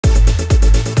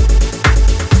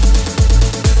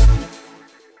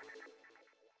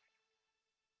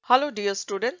Hello dear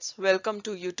students, welcome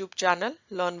to YouTube channel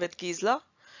Learn with Gisela.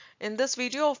 In this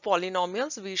video of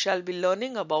polynomials, we shall be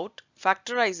learning about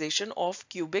factorization of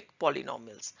cubic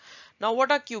polynomials. Now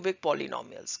what are cubic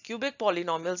polynomials? Cubic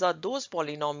polynomials are those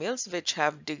polynomials which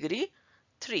have degree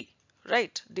 3.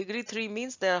 Right? Degree 3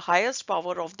 means the highest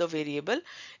power of the variable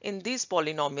in these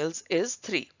polynomials is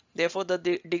 3. Therefore, the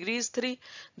degree is 3.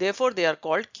 Therefore, they are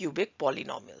called cubic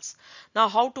polynomials. Now,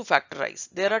 how to factorize?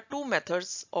 There are two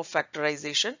methods of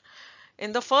factorization.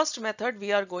 In the first method,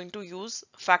 we are going to use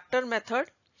factor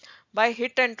method by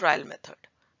hit and trial method.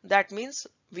 That means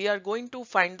we are going to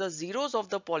find the zeros of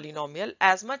the polynomial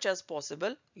as much as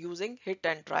possible using hit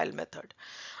and trial method.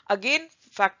 Again,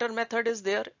 factor method is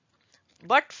there,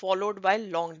 but followed by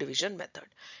long division method.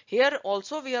 Here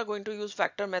also we are going to use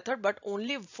factor method, but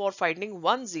only for finding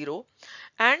one zero,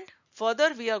 and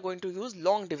further we are going to use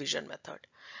long division method.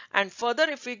 And further,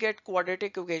 if we get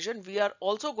quadratic equation, we are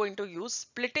also going to use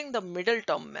splitting the middle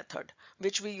term method,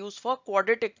 which we use for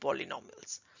quadratic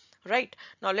polynomials. Right.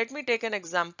 Now let me take an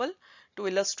example to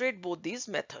illustrate both these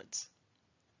methods.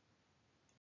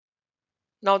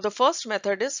 Now the first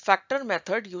method is factor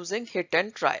method using hit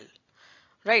and trial.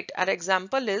 Right, our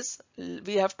example is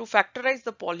we have to factorize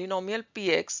the polynomial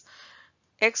px,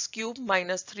 x cube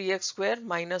minus 3x square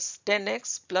minus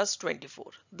 10x plus 24.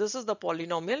 This is the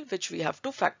polynomial which we have to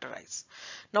factorize.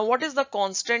 Now what is the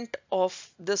constant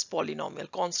of this polynomial?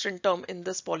 Constant term in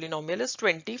this polynomial is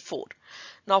 24.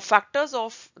 Now factors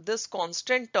of this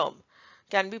constant term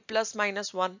can be plus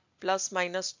minus 1, plus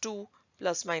minus 2,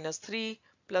 plus minus 3,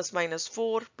 plus minus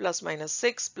 4, plus minus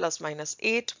 6, plus minus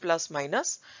 8, plus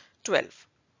minus 12.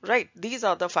 Right, these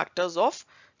are the factors of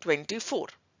 24.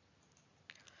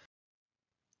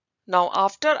 Now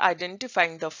after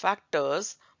identifying the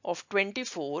factors of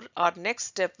 24, our next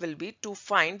step will be to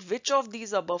find which of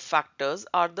these above factors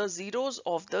are the zeros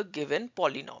of the given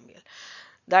polynomial.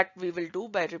 That we will do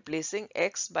by replacing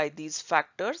x by these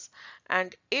factors,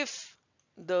 and if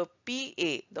the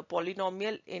PA, the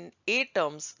polynomial in A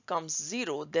terms, comes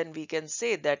 0, then we can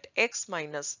say that x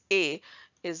minus A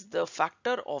is the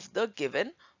factor of the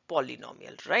given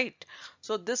polynomial, right?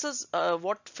 So this is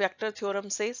what factor theorem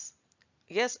says.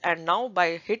 Yes, and now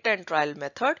by hit and trial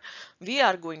method, we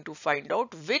are going to find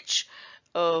out which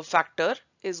factor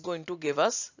is going to give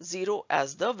us 0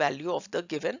 as the value of the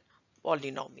given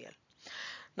polynomial.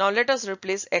 Now let us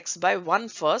replace x by 1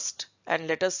 first, and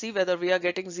let us see whether we are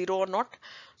getting 0 or not.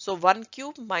 So 1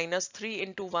 cube minus 3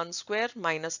 into 1 square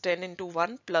minus 10 into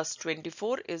 1 plus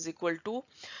 24 is equal to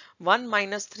 1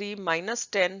 minus 3 minus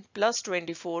 10 plus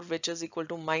 24, which is equal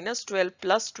to minus 12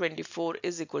 plus 24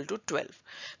 is equal to 12.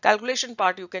 Calculation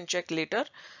part you can check later.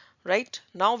 Right,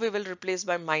 now we will replace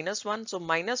by minus 1. So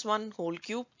minus 1 whole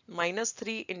cube minus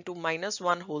 3 into minus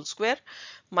 1 whole square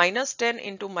minus 10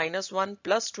 into minus 1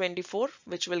 plus 24,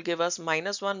 which will give us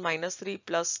minus 1 minus 3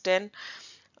 plus 10,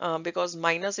 because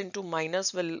minus into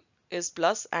minus is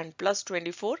plus, and plus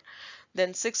 24,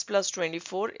 then 6 plus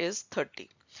 24 is 30.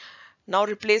 Now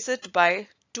replace it by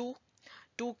 2.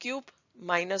 2 cube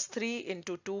minus 3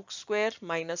 into 2 square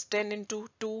minus 10 into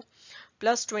 2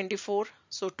 plus 24.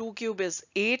 So 2 cube is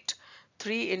 8.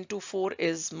 3 into 4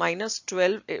 is minus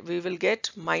 12. We will get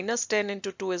minus 10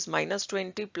 into 2 is minus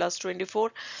 20 plus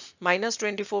 24. Minus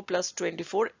 24 plus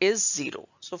 24 is 0.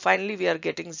 So finally we are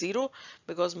getting 0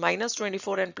 because minus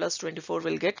 24 and plus 24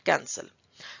 will get cancelled.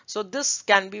 So this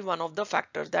can be one of the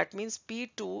factors. That means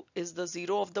P2 is the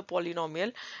 0 of the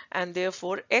polynomial, and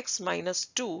therefore x minus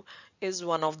 2 is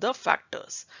one of the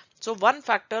factors. So one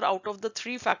factor out of the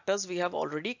 3 factors we have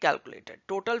already calculated.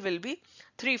 Total will be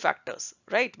 3 factors,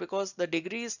 right? Because the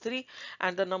degree is 3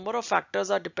 and the number of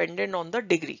factors are dependent on the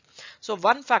degree. So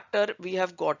one factor we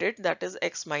have got it, that is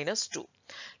x minus 2.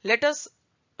 Let us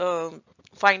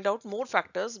find out more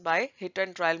factors by hit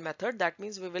and trial method. That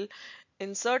means we will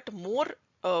insert more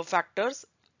factors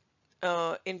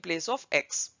in place of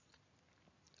x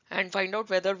and find out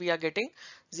whether we are getting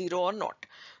 0 or not.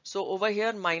 So over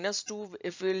here minus 2,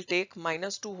 if we will take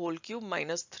minus 2 whole cube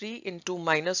minus 3 into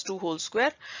minus 2 whole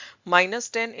square minus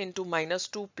 10 into minus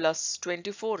 2 plus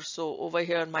 24. So over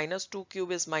here minus 2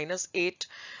 cube is minus 8,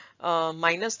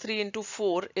 minus 3 into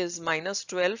 4 is minus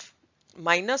 12.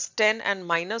 Minus 10 and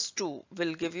minus 2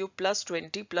 will give you plus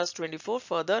 20 plus 24.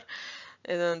 Further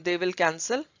they will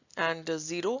cancel, and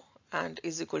 0 and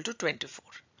is equal to 24.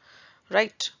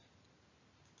 Right.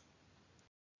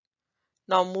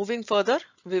 Now moving further,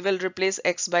 we will replace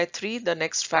x by 3, the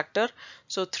next factor.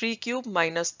 So 3 cube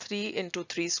minus 3 into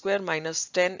 3 square minus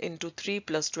 10 into 3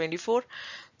 plus 24.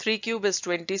 3 cube is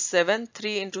 27,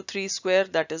 3 into 3 square,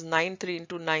 that is 9, 3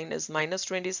 into 9 is minus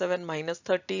 27, minus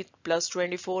 30 plus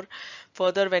 24.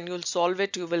 Further, when you'll solve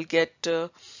it, you will get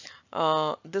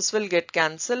this will get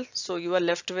cancelled. So you are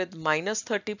left with minus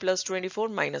 30 plus 24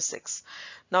 minus 6.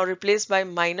 Now replace by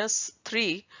minus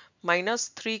 3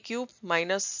 cube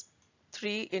minus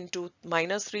 3 into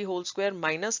minus 3 whole square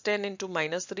minus 10 into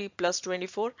minus 3 plus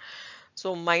 24.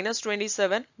 So minus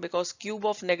 27, because cube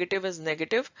of negative is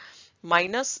negative,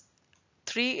 minus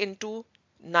 3 into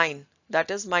 9,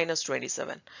 that is minus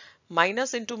 27.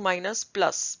 Minus into minus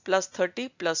plus 30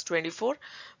 plus 24.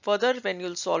 Further, when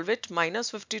you'll solve it,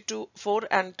 minus 54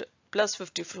 and plus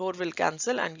 54 will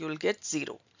cancel and you'll get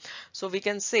 0. So we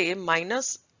can say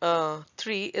minus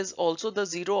 3 is also the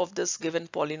 0 of this given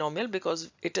polynomial because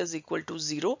it is equal to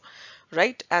 0,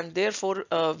 right? And therefore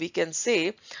we can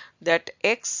say that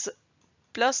x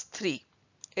plus 3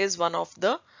 is one of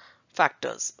the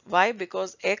factors. Why?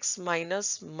 Because x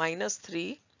minus minus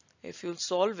 3, if you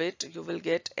solve it, you will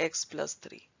get x plus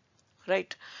 3,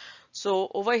 right? So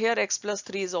over here, x plus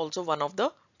 3 is also one of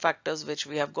the factors which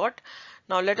we have got.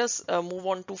 Now let us move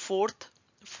on to 4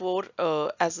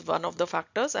 as one of the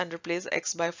factors and replace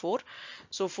x by 4.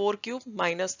 So 4 cube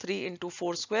minus 3 into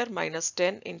 4 square minus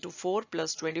 10 into 4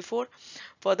 plus 24.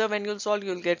 Further, when you'll solve,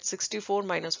 you'll get 64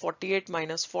 minus 48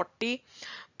 minus 40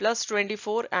 plus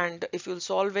 24, and if you'll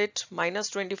solve it, minus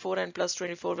 24 and plus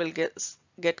 24 will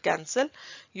get cancelled.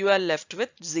 You are left with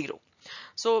 0.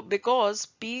 So because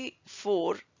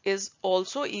P4 is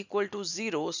also equal to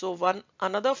 0, so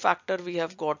another factor we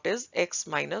have got is x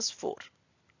minus 4,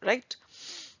 right?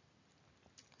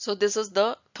 So this is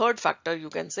the third factor, you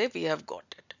can say we have got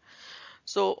it.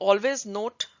 So always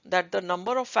note that the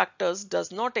number of factors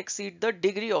does not exceed the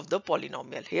degree of the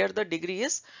polynomial. Here the degree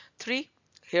is 3.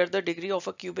 Here the degree of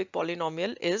a cubic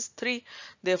polynomial is 3.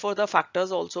 Therefore the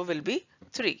factors also will be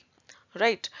 3.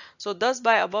 Right. So thus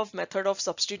by above method of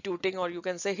substituting, or you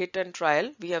can say hit and trial,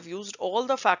 we have used all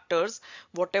the factors,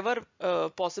 whatever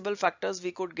possible factors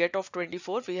we could get of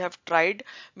 24. We have tried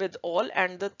with all,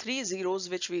 and the 3 zeros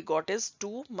which we got is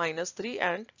 2, minus 3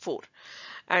 and 4.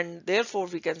 And therefore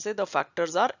we can say the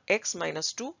factors are x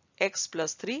minus 2, x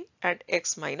plus 3 and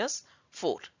x minus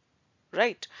 4.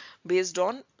 Right. Based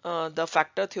on the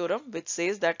factor theorem, which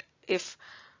says that if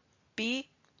P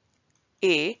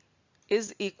A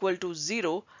is equal to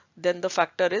 0, then the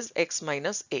factor is x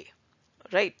minus a,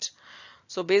 right?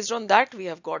 So based on that, we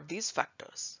have got these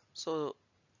factors. So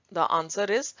the answer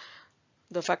is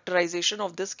the factorization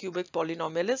of this cubic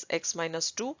polynomial is x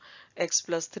minus 2, x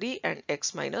plus 3 and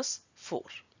x minus 4.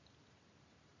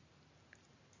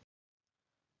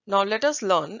 Now let us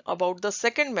learn about the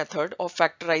second method of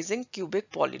factorizing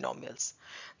cubic polynomials.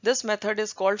 This method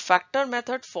is called factor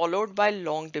method followed by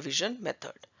long division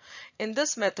method. In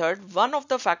this method, one of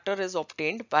the factor is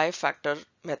obtained by factor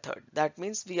method. That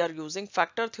means we are using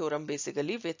factor theorem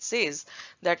basically, which says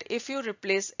that if you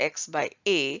replace x by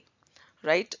a,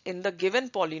 right, in the given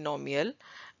polynomial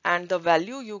and the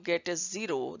value you get is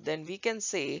 0, then we can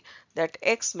say that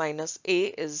x minus a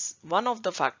is one of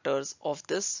the factors of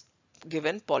this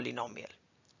given polynomial,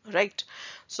 right?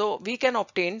 So we can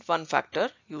obtain one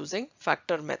factor using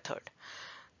factor method.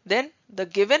 Then the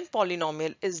given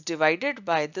polynomial is divided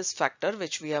by this factor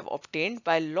which we have obtained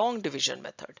by long division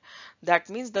method.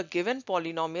 That means the given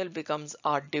polynomial becomes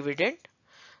our dividend,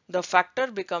 the factor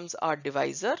becomes our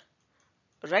divisor,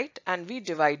 right? And we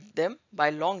divide them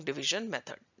by long division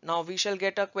method. Now we shall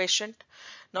get a quotient.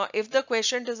 Now if the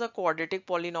quotient is a quadratic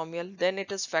polynomial, then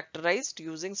it is factorized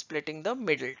using splitting the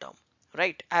middle term.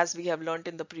 Right, as we have learnt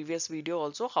in the previous video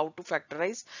also how to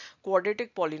factorize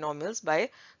quadratic polynomials by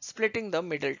splitting the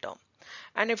middle term.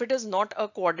 And if it is not a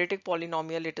quadratic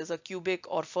polynomial, it is a cubic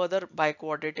or further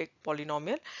biquadratic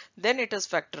polynomial, then it is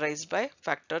factorized by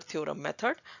factor theorem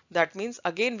method. That means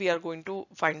again we are going to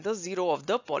find the 0 of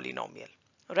the polynomial.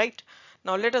 Right,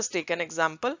 now let us take an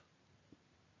example.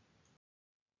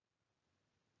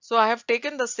 So I have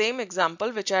taken the same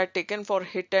example which I had taken for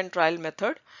hit and trial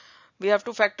method. We have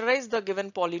to factorize the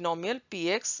given polynomial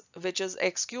px, which is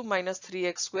x cube minus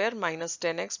 3x square minus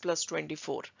 10x plus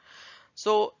 24.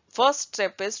 So first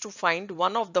step is to find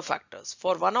one of the factors.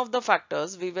 For one of the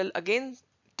factors, we will again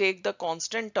take the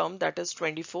constant term, that is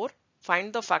 24.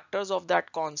 Find the factors of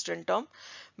that constant term,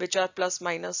 which are plus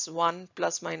minus 1,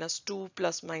 plus minus 2,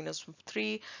 plus minus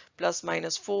 3, plus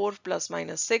minus 4, plus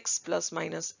minus 6, plus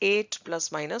minus 8,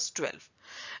 plus minus 12.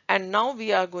 And now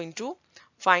we are going to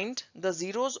find the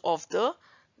zeros of the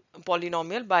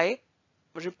polynomial by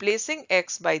replacing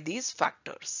x by these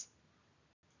factors.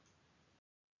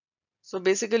 So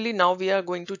basically now we are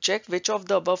going to check which of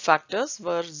the above factors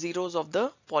were zeros of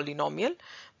the polynomial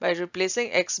by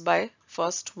replacing x by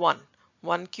first 1.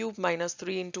 1 cube minus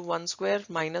 3 into 1 square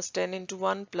minus 10 into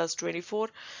 1 plus 24,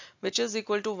 which is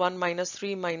equal to 1 minus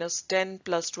 3 minus 10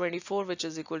 plus 24, which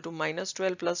is equal to minus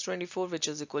 12 plus 24, which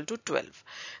is equal to 12.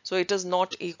 So it is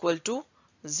not equal to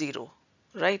 0,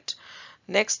 right?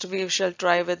 Next we shall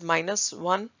try with minus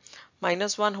 1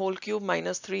 whole cube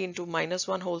minus 3 into minus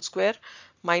 1 whole square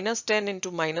minus 10 into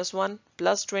minus 1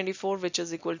 plus 24, which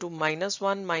is equal to minus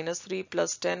 1 minus 3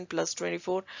 plus 10 plus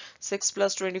 24. 6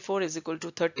 plus 24 is equal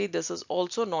to 30. This is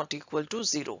also not equal to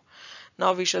 0.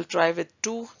 Now we shall try with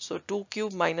 2. So 2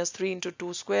 cube minus 3 into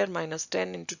 2 square minus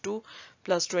 10 into 2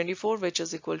 plus 24, which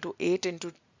is equal to 8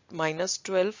 into minus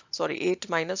 12, sorry, 8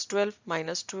 minus 12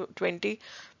 minus 20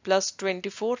 plus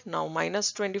 24. Now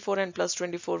minus 24 and plus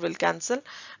 24 will cancel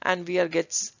and we are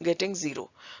getting 0.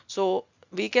 So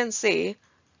we can say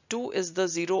 2 is the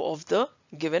 0 of the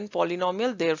given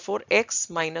polynomial. Therefore, x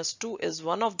minus 2 is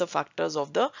one of the factors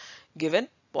of the given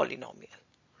polynomial,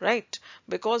 right?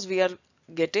 Because we are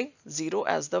getting 0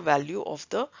 as the value of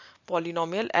the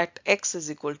polynomial at x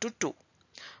is equal to 2.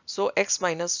 So x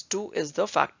minus 2 is the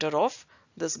factor of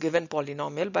this given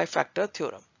polynomial by factor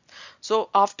theorem. So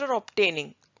after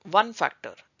obtaining one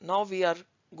factor, now we are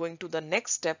going to the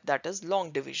next step, that is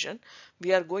long division.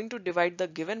 We are going to divide the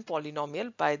given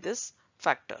polynomial by this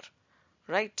factor,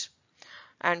 right?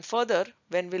 And further,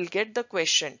 when we'll get the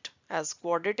quotient as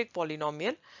quadratic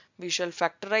polynomial, we shall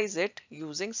factorize it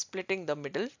using splitting the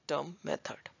middle term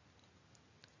method.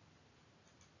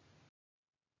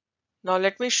 Now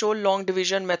let me show long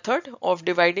division method of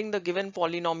dividing the given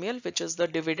polynomial, which is the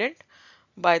dividend,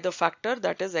 by the factor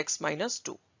that is x minus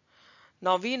 2.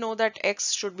 Now we know that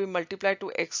x should be multiplied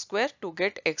to x square to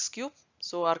get x cube.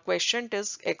 So our quotient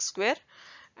is x square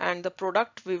and the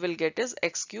product we will get is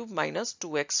x cube minus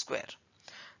 2x square.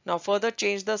 Now further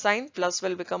change the sign, plus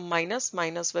will become minus,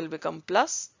 minus will become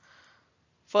plus.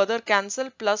 Further cancel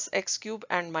plus x cube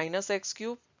and minus x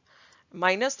cube.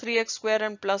 Minus 3x square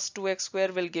and plus 2x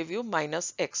square will give you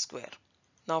minus x square.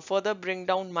 Now further bring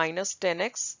down minus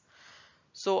 10x.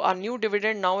 So our new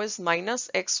dividend now is minus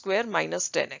x square minus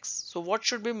 10x. So what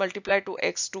should be multiplied to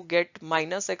x to get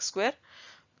minus x square?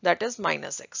 That is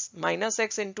minus x. Minus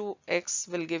x into x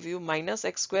will give you minus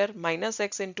x square. Minus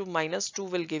x into minus 2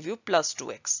 will give you plus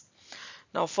 2x.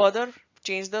 Now further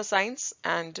change the signs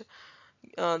and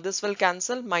this will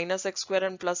cancel. Minus x square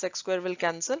and plus x square will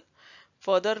cancel.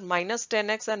 Further minus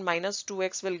 10x and minus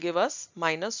 2x will give us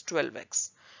minus 12x.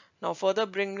 Now further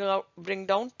bring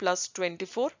down plus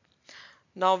 24.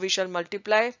 Now we shall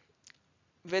multiply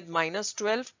with minus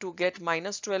 12 to get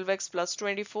minus 12x plus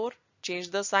 24. Change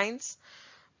the signs.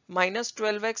 Minus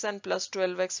 12x and plus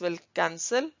 12x will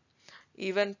cancel.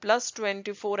 Even plus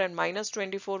 24 and minus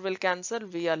 24 will cancel.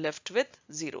 We are left with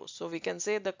 0. So we can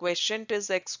say the quotient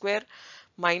is x square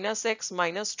minus x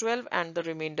minus 12 and the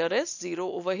remainder is 0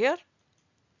 over here.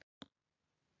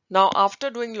 Now after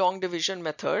doing long division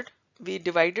method, we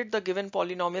divided the given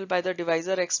polynomial by the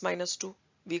divisor x minus 2.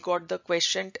 We got the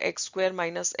quotient x square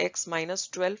minus x minus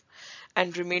 12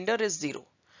 and remainder is 0.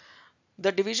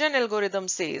 The division algorithm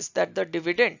says that the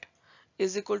dividend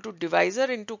is equal to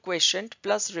divisor into quotient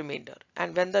plus remainder.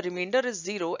 And when the remainder is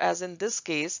 0, as in this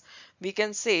case, we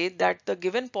can say that the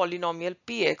given polynomial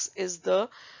px is the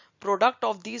product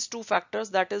of these two factors,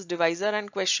 that is divisor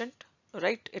and quotient,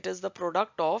 right? It is the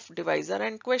product of divisor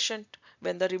and quotient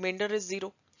when the remainder is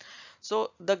 0.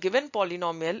 So the given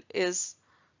polynomial is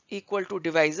equal to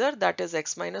divisor, that is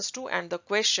x minus 2, and the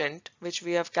quotient which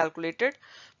we have calculated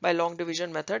by long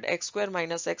division method, x square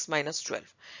minus x minus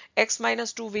 12. X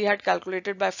minus 2 we had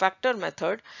calculated by factor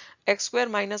method. X square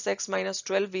minus x minus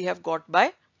 12 we have got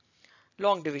by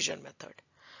long division method.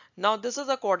 Now this is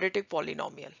a quadratic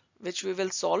polynomial which we will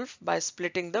solve by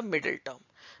splitting the middle term.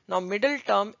 Now middle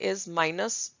term is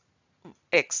minus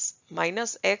x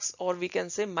or we can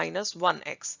say minus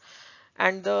 1x,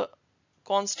 and the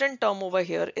constant term over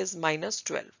here is minus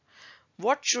 12.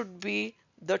 What should be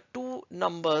the two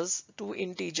numbers, two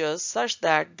integers, such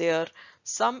that their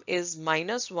sum is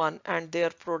minus 1 and their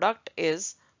product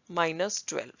is minus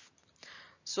 12?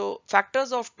 So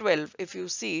factors of 12, if you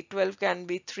see, 12 can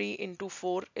be 3 into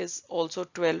 4 is also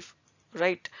 12,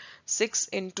 right? 6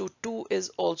 into 2 is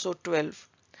also 12.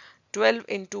 12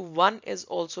 into 1 is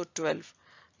also 12.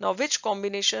 Now which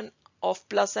combination of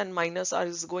plus and minus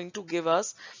is going to give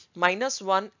us minus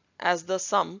 1 as the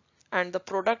sum and the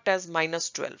product as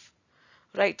minus 12,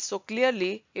 right? So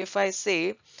clearly if I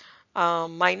say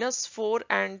minus 4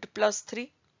 and plus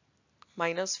 3,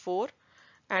 minus 4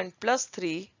 and plus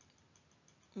 3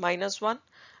 minus 1,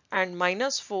 and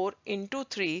minus 4 into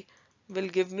 3 will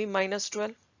give me minus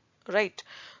 12, right?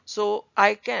 So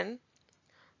I can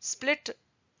split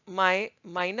my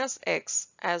minus x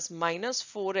as minus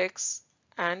 4x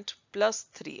and plus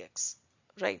 3x,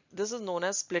 right? This is known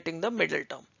as splitting the middle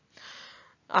term.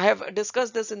 I have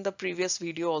discussed this in the previous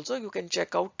video also. You can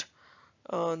check out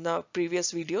the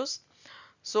previous videos.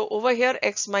 So over here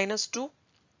x minus 2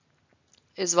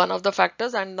 is one of the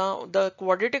factors, and now the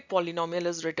quadratic polynomial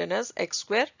is written as x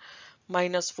square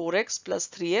minus 4x plus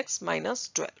 3x minus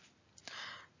 12.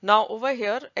 Now over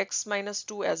here x minus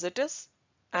 2 as it is,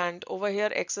 and over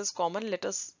here x is common. Let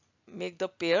us make the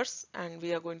pairs, and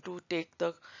we are going to take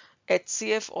the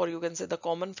HCF, or you can say the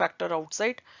common factor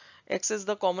outside. X is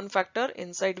the common factor.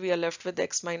 Inside we are left with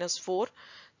x minus 4.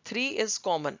 3 is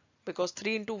common because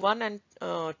 3 into 1 and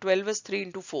 12 is 3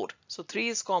 into 4. So 3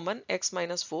 is common, x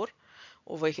minus 4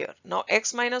 over here. Now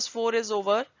x minus 4 is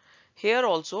over here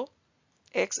also,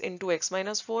 x into x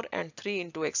minus 4 and 3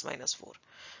 into x minus 4.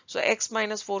 So x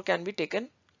minus 4 can be taken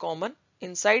common.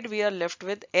 Inside we are left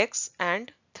with x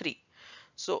and 3.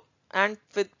 So, and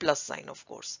with plus sign of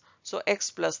course. So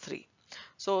x plus 3.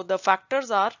 So the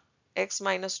factors are x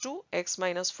minus 2, x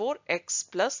minus 4, x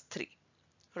plus 3.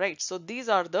 Right. So these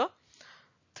are the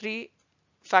three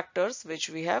factors which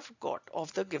we have got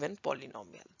of the given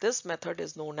polynomial. This method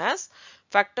is known as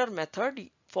factor method,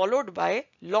 followed by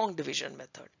long division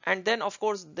method. And then of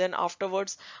course, then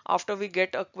afterwards, after we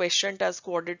get a quotient as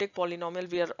quadratic polynomial,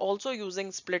 we are also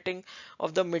using splitting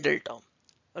of the middle term,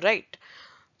 right?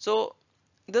 So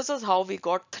this is how we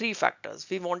got three factors.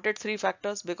 We wanted three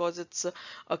factors because it's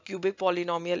a cubic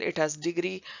polynomial. It has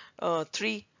degree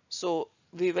 3. So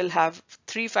we will have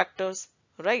three factors,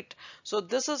 right? So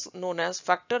this is known as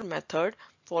factor method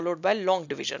followed by long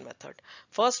division method.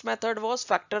 First method was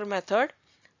factor method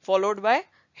followed by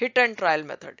hit and trial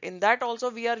method. In that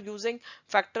also we are using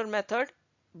factor method,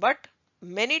 but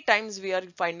many times we are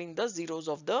finding the zeros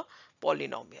of the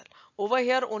polynomial. Over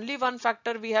here only one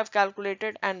factor we have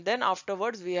calculated, and then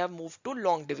afterwards we have moved to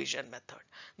long division method.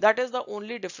 That is the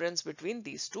only difference between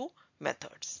these two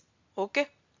methods. Okay.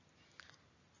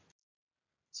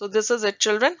 So this is it,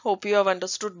 children. Hope you have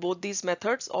understood both these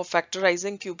methods of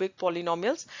factorizing cubic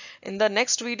polynomials. In the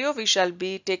next video, we shall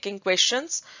be taking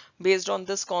questions based on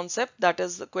this concept, that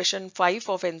is question 5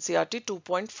 of NCERT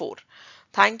 2.4.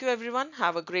 Thank you everyone.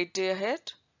 Have a great day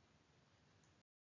ahead.